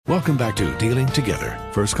Welcome back to Dealing Together.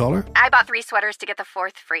 First caller? I bought 3 sweaters to get the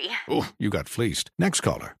 4th free. Oh, you got fleeced. Next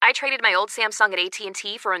caller? I traded my old Samsung at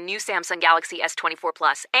AT&T for a new Samsung Galaxy S24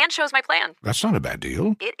 Plus and shows my plan. That's not a bad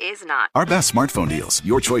deal. It is not. Our best smartphone deals,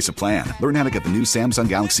 your choice of plan. Learn how to get the new Samsung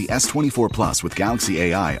Galaxy S24 Plus with Galaxy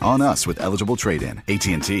AI on us with eligible trade-in.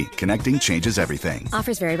 AT&T. Connecting changes everything.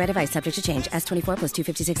 Offers vary by device. Subject to change. S24 plus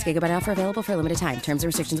 256 gigabyte offer available for a limited time. Terms and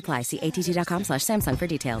restrictions apply. See att.com/Samsung for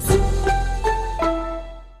details.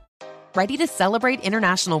 Ready to celebrate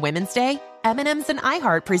International Women's Day? M&M's and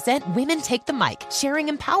iHeart present Women Take the Mic, sharing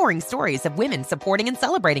empowering stories of women supporting and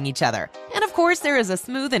celebrating each other. And of course, there is a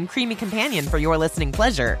smooth and creamy companion for your listening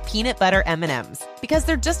pleasure, peanut butter M&M's. Because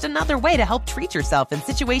they're just another way to help treat yourself in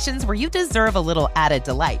situations where you deserve a little added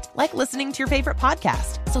delight, like listening to your favorite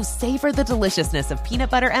podcast. So savor the deliciousness of peanut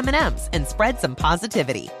butter M&M's and spread some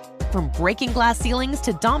positivity. From breaking glass ceilings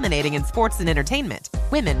to dominating in sports and entertainment,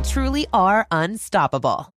 women truly are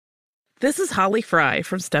unstoppable. This is Holly Fry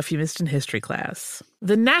from Stuff You Missed in History class.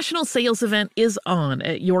 The national sales event is on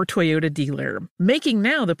at your Toyota dealer, making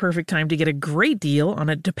now the perfect time to get a great deal on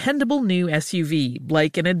a dependable new SUV,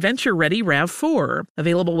 like an adventure-ready RAV4.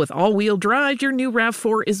 Available with all-wheel drive, your new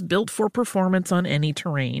RAV4 is built for performance on any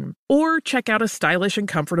terrain. Or check out a stylish and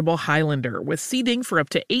comfortable Highlander with seating for up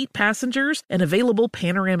to 8 passengers and available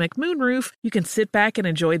panoramic moonroof. You can sit back and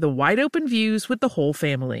enjoy the wide-open views with the whole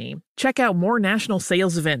family. Check out more national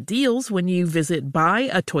sales event deals when you visit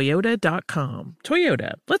buyatoyota.com.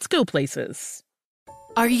 Toyota, let's go places.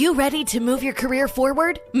 Are you ready to move your career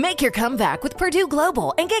forward? Make your comeback with Purdue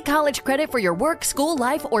Global and get college credit for your work, school,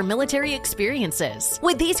 life, or military experiences.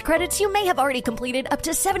 With these credits, you may have already completed up to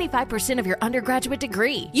 75% of your undergraduate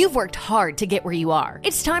degree. You've worked hard to get where you are.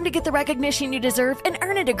 It's time to get the recognition you deserve and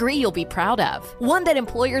earn a degree you'll be proud of. One that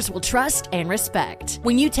employers will trust and respect.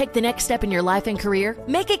 When you take the next step in your life and career,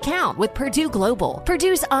 make it count with Purdue Global,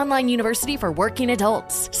 Purdue's online university for working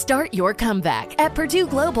adults. Start your comeback at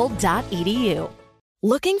purdueglobal.edu.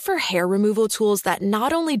 Looking for hair removal tools that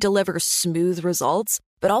not only deliver smooth results,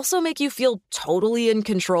 but also make you feel totally in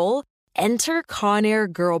control? Enter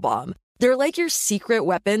Conair Girl Bomb. They're like your secret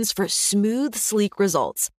weapons for smooth, sleek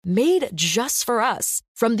results, made just for us.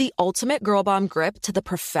 From the ultimate Girl Bomb grip to the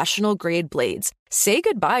professional-grade blades, say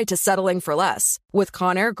goodbye to settling for less. With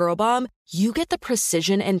Conair Girl Bomb, you get the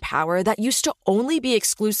precision and power that used to only be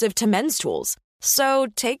exclusive to men's tools. So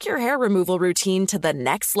take your hair removal routine to the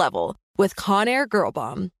next level with Conair Girl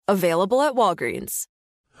Bomb. Available at Walgreens.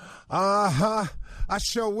 I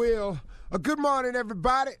sure will. Good morning,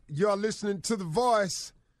 everybody. You're listening to The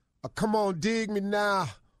Voice. Come on, dig me now.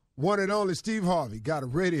 One and only Steve Harvey got a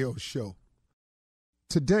radio show.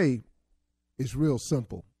 Today is real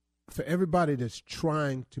simple. For everybody that's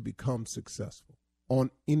trying to become successful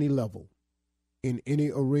on any level, in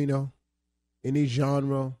any arena, any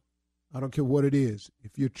genre, I don't care what it is.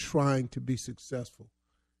 If you're trying to be successful,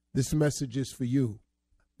 this message is for you.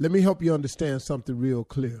 Let me help you understand something real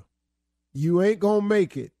clear. You ain't going to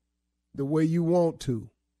make it the way you want to,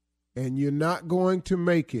 and you're not going to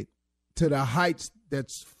make it to the heights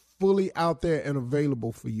that's fully out there and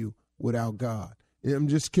available for you without God. And I'm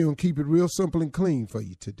just going to keep it real simple and clean for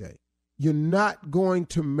you today. You're not going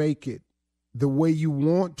to make it the way you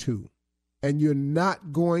want to, and you're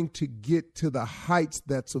not going to get to the heights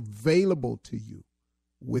that's available to you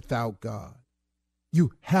without God.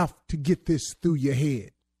 You have to get this through your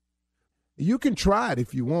head. You can try it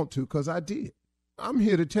if you want to, because I did. I'm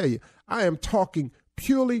here to tell you, I am talking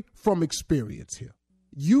purely from experience here.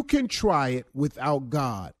 You can try it without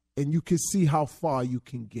God, and you can see how far you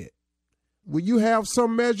can get. Will you have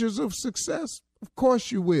some measures of success? Of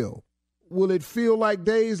course you will. Will it feel like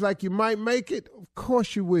days like you might make it? Of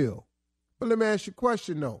course you will. But let me ask you a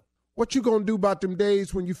question, though. What you going to do about them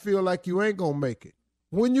days when you feel like you ain't going to make it?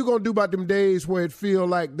 When you going to do about them days where it feel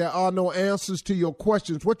like there are no answers to your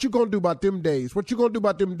questions? What you going to do about them days? What you going to do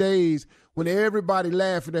about them days when everybody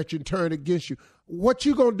laughing at you and turn against you? What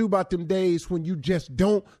you going to do about them days when you just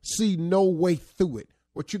don't see no way through it?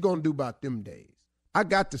 What you going to do about them days? I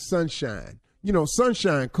got the sunshine. You know,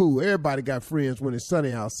 sunshine cool. Everybody got friends when it's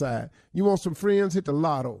sunny outside. You want some friends? Hit the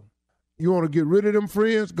lotto. You want to get rid of them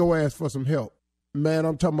friends? Go ask for some help. Man,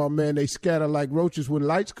 I'm talking about, man, they scatter like roaches when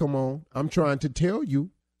lights come on. I'm trying to tell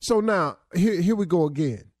you. So now, here we go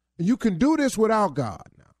again. You can do this without God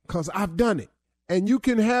now, because I've done it. And you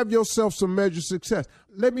can have yourself some measure of success.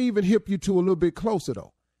 Let me even hip you to a little bit closer,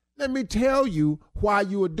 though. Let me tell you why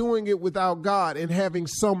you are doing it without God and having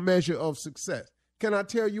some measure of success. Can I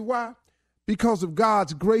tell you why? Because of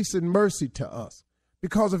God's grace and mercy to us.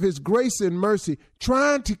 Because of his grace and mercy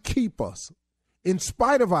trying to keep us, in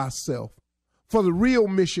spite of ourselves, for the real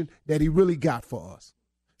mission that he really got for us.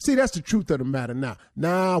 See, that's the truth of the matter now.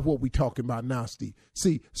 Now what we talking about now, Steve.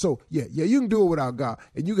 See, so, yeah, you can do it without God,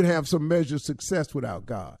 and you can have some measure of success without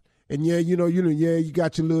God. And, you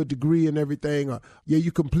got your little degree and everything, or,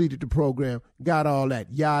 you completed the program, got all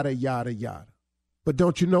that, yada, yada, yada. But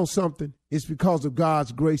don't you know something? It's because of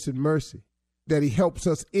God's grace and mercy that he helps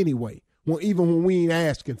us anyway, even when we ain't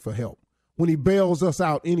asking for help. When he bails us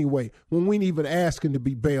out anyway, when we ain't even asking to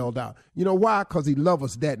be bailed out. You know why? Because he loves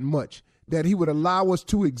us that much, that he would allow us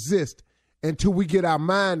to exist until we get our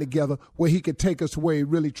mind together where he could take us where he's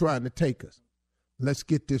really trying to take us. Let's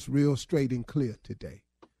get this real straight and clear today.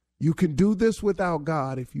 You can do this without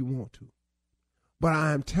God if you want to. But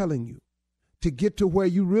I am telling you, to get to where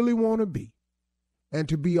you really want to be and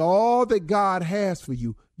to be all that God has for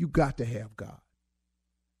you, you got to have God.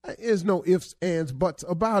 There's no ifs, ands, buts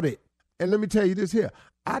about it. And let me tell you this here.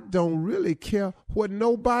 I don't really care what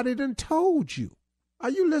nobody done told you.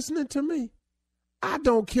 Are you listening to me? I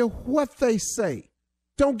don't care what they say.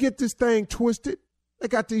 Don't get this thing twisted. They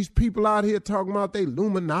got these people out here talking about they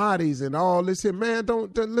Illuminatis and all this here. Man,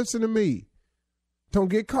 don't listen to me. Don't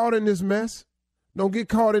get caught in this mess. Don't get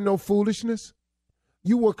caught in no foolishness.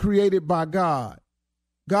 You were created by God.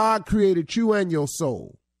 God created you and your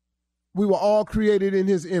soul. We were all created in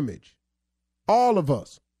his image. All of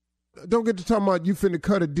us. Don't get to talking about you finna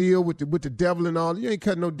cut a deal with the devil and all. You ain't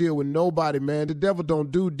cutting no deal with nobody, man. The devil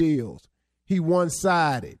don't do deals. He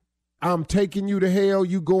one-sided. I'm taking you to hell,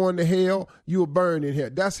 you going to hell, you'll burn in hell.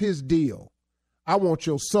 That's his deal. I want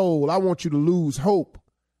your soul. I want you to lose hope.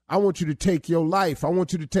 I want you to take your life. I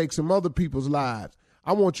want you to take some other people's lives.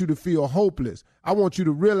 I want you to feel hopeless. I want you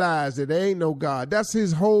to realize that there ain't no God. That's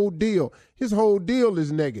his whole deal. His whole deal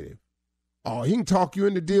is negative. Oh, he can talk you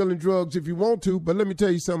into dealing drugs if you want to, but let me tell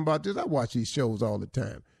you something about this. I watch these shows all the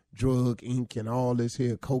time. Drug Inc. and all this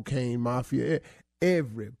here, cocaine mafia.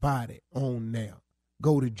 Everybody on there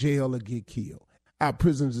go to jail or get killed. Our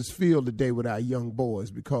prisons filled today with our young boys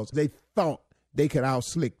because they thought they could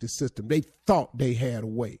outslick the system. They thought they had a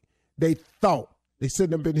way. They thought. They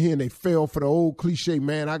sitting up in here and they fell for the old cliche,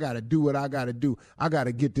 man, I got to do what I got to do. I got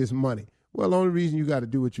to get this money. Well, the only reason you got to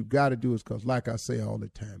do what you got to do is because, like I say all the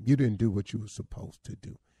time, you didn't do what you were supposed to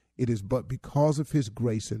do. It is but because of his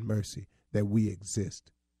grace and mercy that we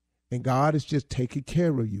exist. And God is just taking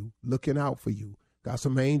care of you, looking out for you. Got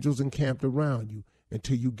some angels encamped around you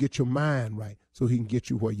until you get your mind right so he can get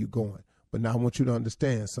you where you're going. But now I want you to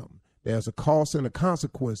understand something. There's a cost and a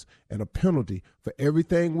consequence and a penalty for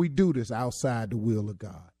everything we do that's outside the will of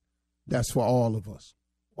God. That's for all of us.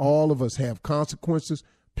 All of us have consequences,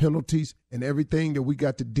 penalties, and everything that we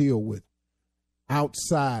got to deal with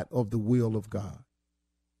outside of the will of God.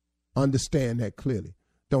 Understand that clearly.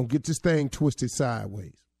 Don't get this thing twisted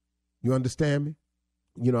sideways. You understand me?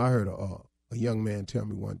 You know, I heard a young man tell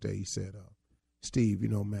me one day, he said, Steve, you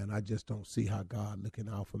know, man, I just don't see how God looking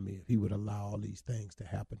out for me if he would allow all these things to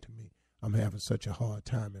happen to me. I'm having such a hard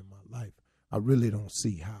time in my life. I really don't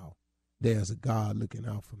see how there's a God looking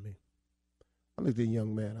out for me. I looked at the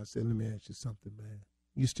young man. I said, let me ask you something, man.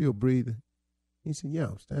 You still breathing? He said, yeah,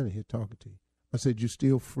 I'm standing here talking to you. I said, you're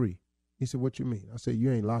still free? He said, what you mean? I said,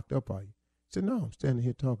 you ain't locked up, are you? He said, no, I'm standing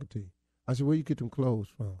here talking to you. I said, where you get them clothes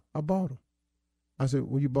from? I bought them. I said,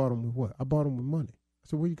 well, you bought them with what? I bought them with money. I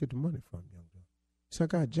said, where you get the money from, young man? He said, I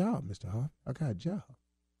got a job, Mr. Harvey. I got a job.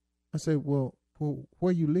 I said, well,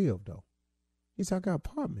 where you live, though? He said, I got an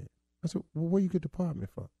apartment. I said, well, where you get the apartment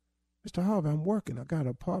from? Mr. Harvey, I'm working. I got an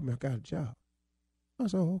apartment. I got a job. I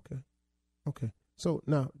said, oh, okay. Okay. So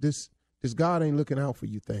now this God ain't looking out for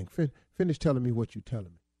you thing. Finish telling me what you telling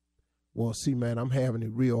me. Well, see, man, I'm having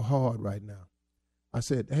it real hard right now. I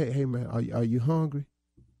said, hey, man, are you hungry?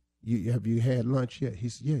 Have you had lunch yet? He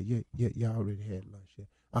said, yeah, I already had lunch yet.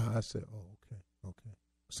 I said, oh, okay.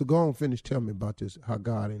 So go on and finish telling me about this, how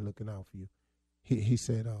God ain't looking out for you. He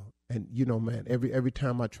said, and you know, man, every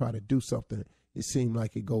time I try to do something, it seemed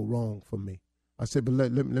like it go wrong for me. I said, but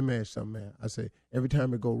let me ask you something, man. I said, every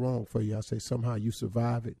time it go wrong for you, I say, somehow you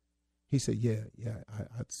survive it. He said, yeah,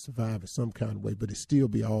 I survive it some kind of way, but it still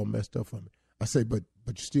be all messed up for me. I said, but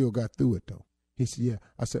you still got through it, though. He said, yeah.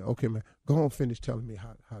 I said, okay, man, go on and finish telling me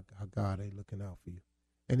how God ain't looking out for you.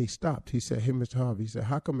 And he stopped. He said, hey, Mr. Harvey, he said,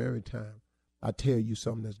 how come every time I tell you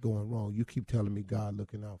something that's going wrong, you keep telling me God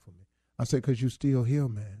looking out for me? I said, because you still here,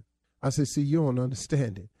 man. I said, see, you don't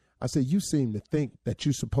understand it. I said, you seem to think that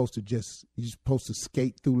you're supposed to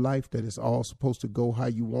skate through life, that it's all supposed to go how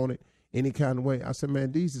you want it, any kind of way. I said,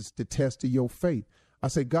 man, these is the test of your faith. I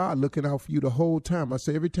said, God looking out for you the whole time. I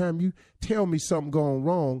said, every time you tell me something going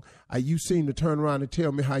wrong, you seem to turn around and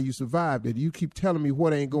tell me how you survived it. You keep telling me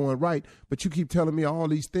what ain't going right, but you keep telling me all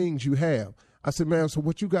these things you have. I said, man, so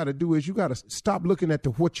what you got to do is you got to stop looking at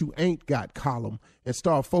the what you ain't got column and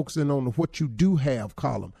start focusing on the what you do have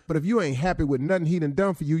column. But if you ain't happy with nothing he done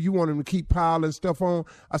done for you, you want him to keep piling stuff on.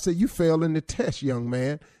 I said, you failed in the test, young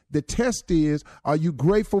man. The test is, are you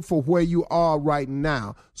grateful for where you are right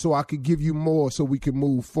now so I could give you more so we can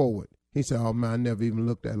move forward? He said, oh, man, I never even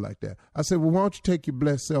looked at it like that. I said, well, why don't you take your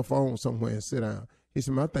blessed self on somewhere and sit down? He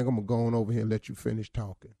said, man, I think I'm going to go on over here and let you finish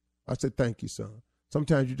talking. I said, thank you, son.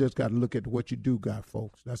 Sometimes you just got to look at what you do got,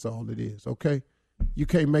 folks. That's all it is, okay? You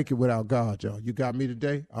can't make it without God, y'all. You got me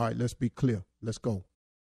today? All right, let's be clear. Let's go.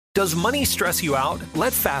 Does money stress you out?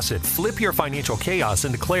 Let Facet flip your financial chaos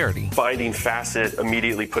into clarity. Finding Facet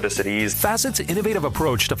immediately put us at ease. Facet's innovative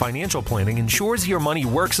approach to financial planning ensures your money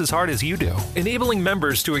works as hard as you do, enabling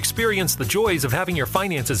members to experience the joys of having your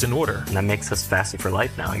finances in order. And that makes us Facet for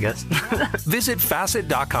life now, I guess. Visit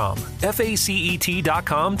Facet.com,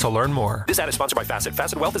 FACET.com to learn more. This ad is sponsored by Facet.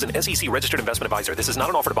 Facet Wealth is an SEC registered investment advisor. This is not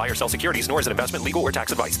an offer to buy or sell securities, nor is it investment, legal, or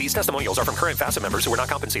tax advice. These testimonials are from current Facet members who are not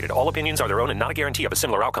compensated. All opinions are their own and not a guarantee of a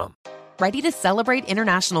similar outcome. Ready to celebrate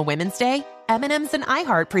International Women's Day? M&M's and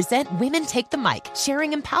iHeart present Women Take the Mic,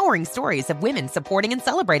 sharing empowering stories of women supporting and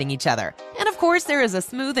celebrating each other. And of course, there is a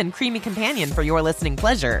smooth and creamy companion for your listening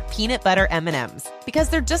pleasure, peanut butter M&M's. Because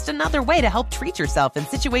they're just another way to help treat yourself in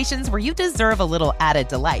situations where you deserve a little added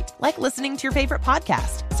delight, like listening to your favorite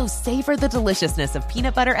podcast. So savor the deliciousness of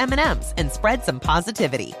peanut butter M&M's and spread some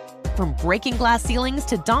positivity. From breaking glass ceilings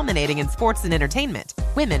to dominating in sports and entertainment,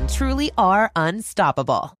 women truly are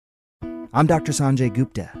unstoppable. I'm Dr. Sanjay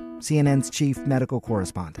Gupta, CNN's chief medical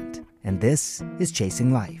correspondent, and this is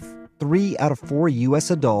Chasing Life. 3 out of 4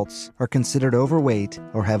 U.S. adults are considered overweight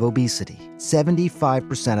or have obesity.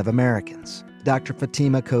 75% of Americans. Dr.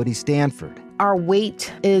 Fatima Cody Stanford. Our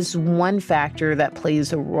weight is one factor that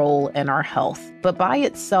plays a role in our health, but by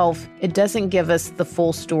itself, it doesn't give us the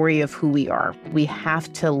full story of who we are. We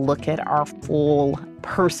have to look at our full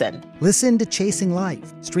person. Listen to Chasing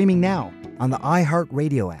Life, streaming now on the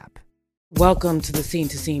iHeartRadio app. Welcome to the Scene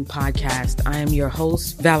to Scene podcast. I am your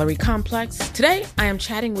host, Valerie Complex. Today, I am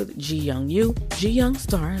chatting with Ji Young Yoo. Ji Young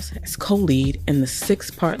stars as co-lead in the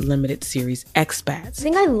 6-part limited series Expats. I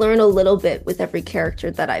think I learn a little bit with every character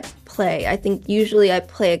that I play. I think usually I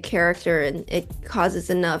play a character and it causes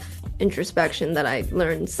enough introspection that I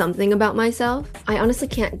learn something about myself. I honestly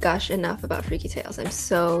can't gush enough about Freaky Tales. I'm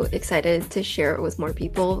so excited to share it with more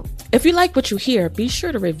people. If you like what you hear, be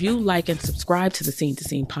sure to review, like, and subscribe to the Scene to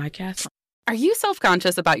Scene podcast. Are you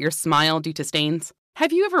self-conscious about your smile due to stains?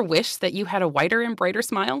 Have you ever wished that you had a whiter and brighter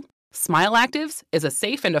smile? Smile Actives is a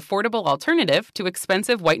safe and affordable alternative to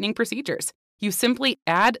expensive whitening procedures. You simply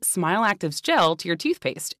add Smile Actives gel to your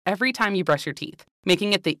toothpaste every time you brush your teeth,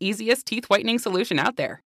 making it the easiest teeth whitening solution out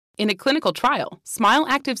there. In a clinical trial, Smile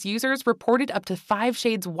Actives users reported up to 5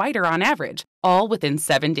 shades whiter on average, all within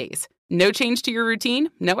 7 days. No change to your routine,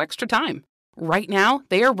 no extra time. Right now,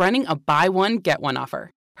 they are running a buy one, get one offer.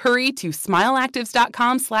 Hurry to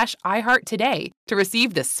smileactives.com/iHeart today to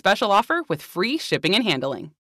receive this special offer with free shipping and handling.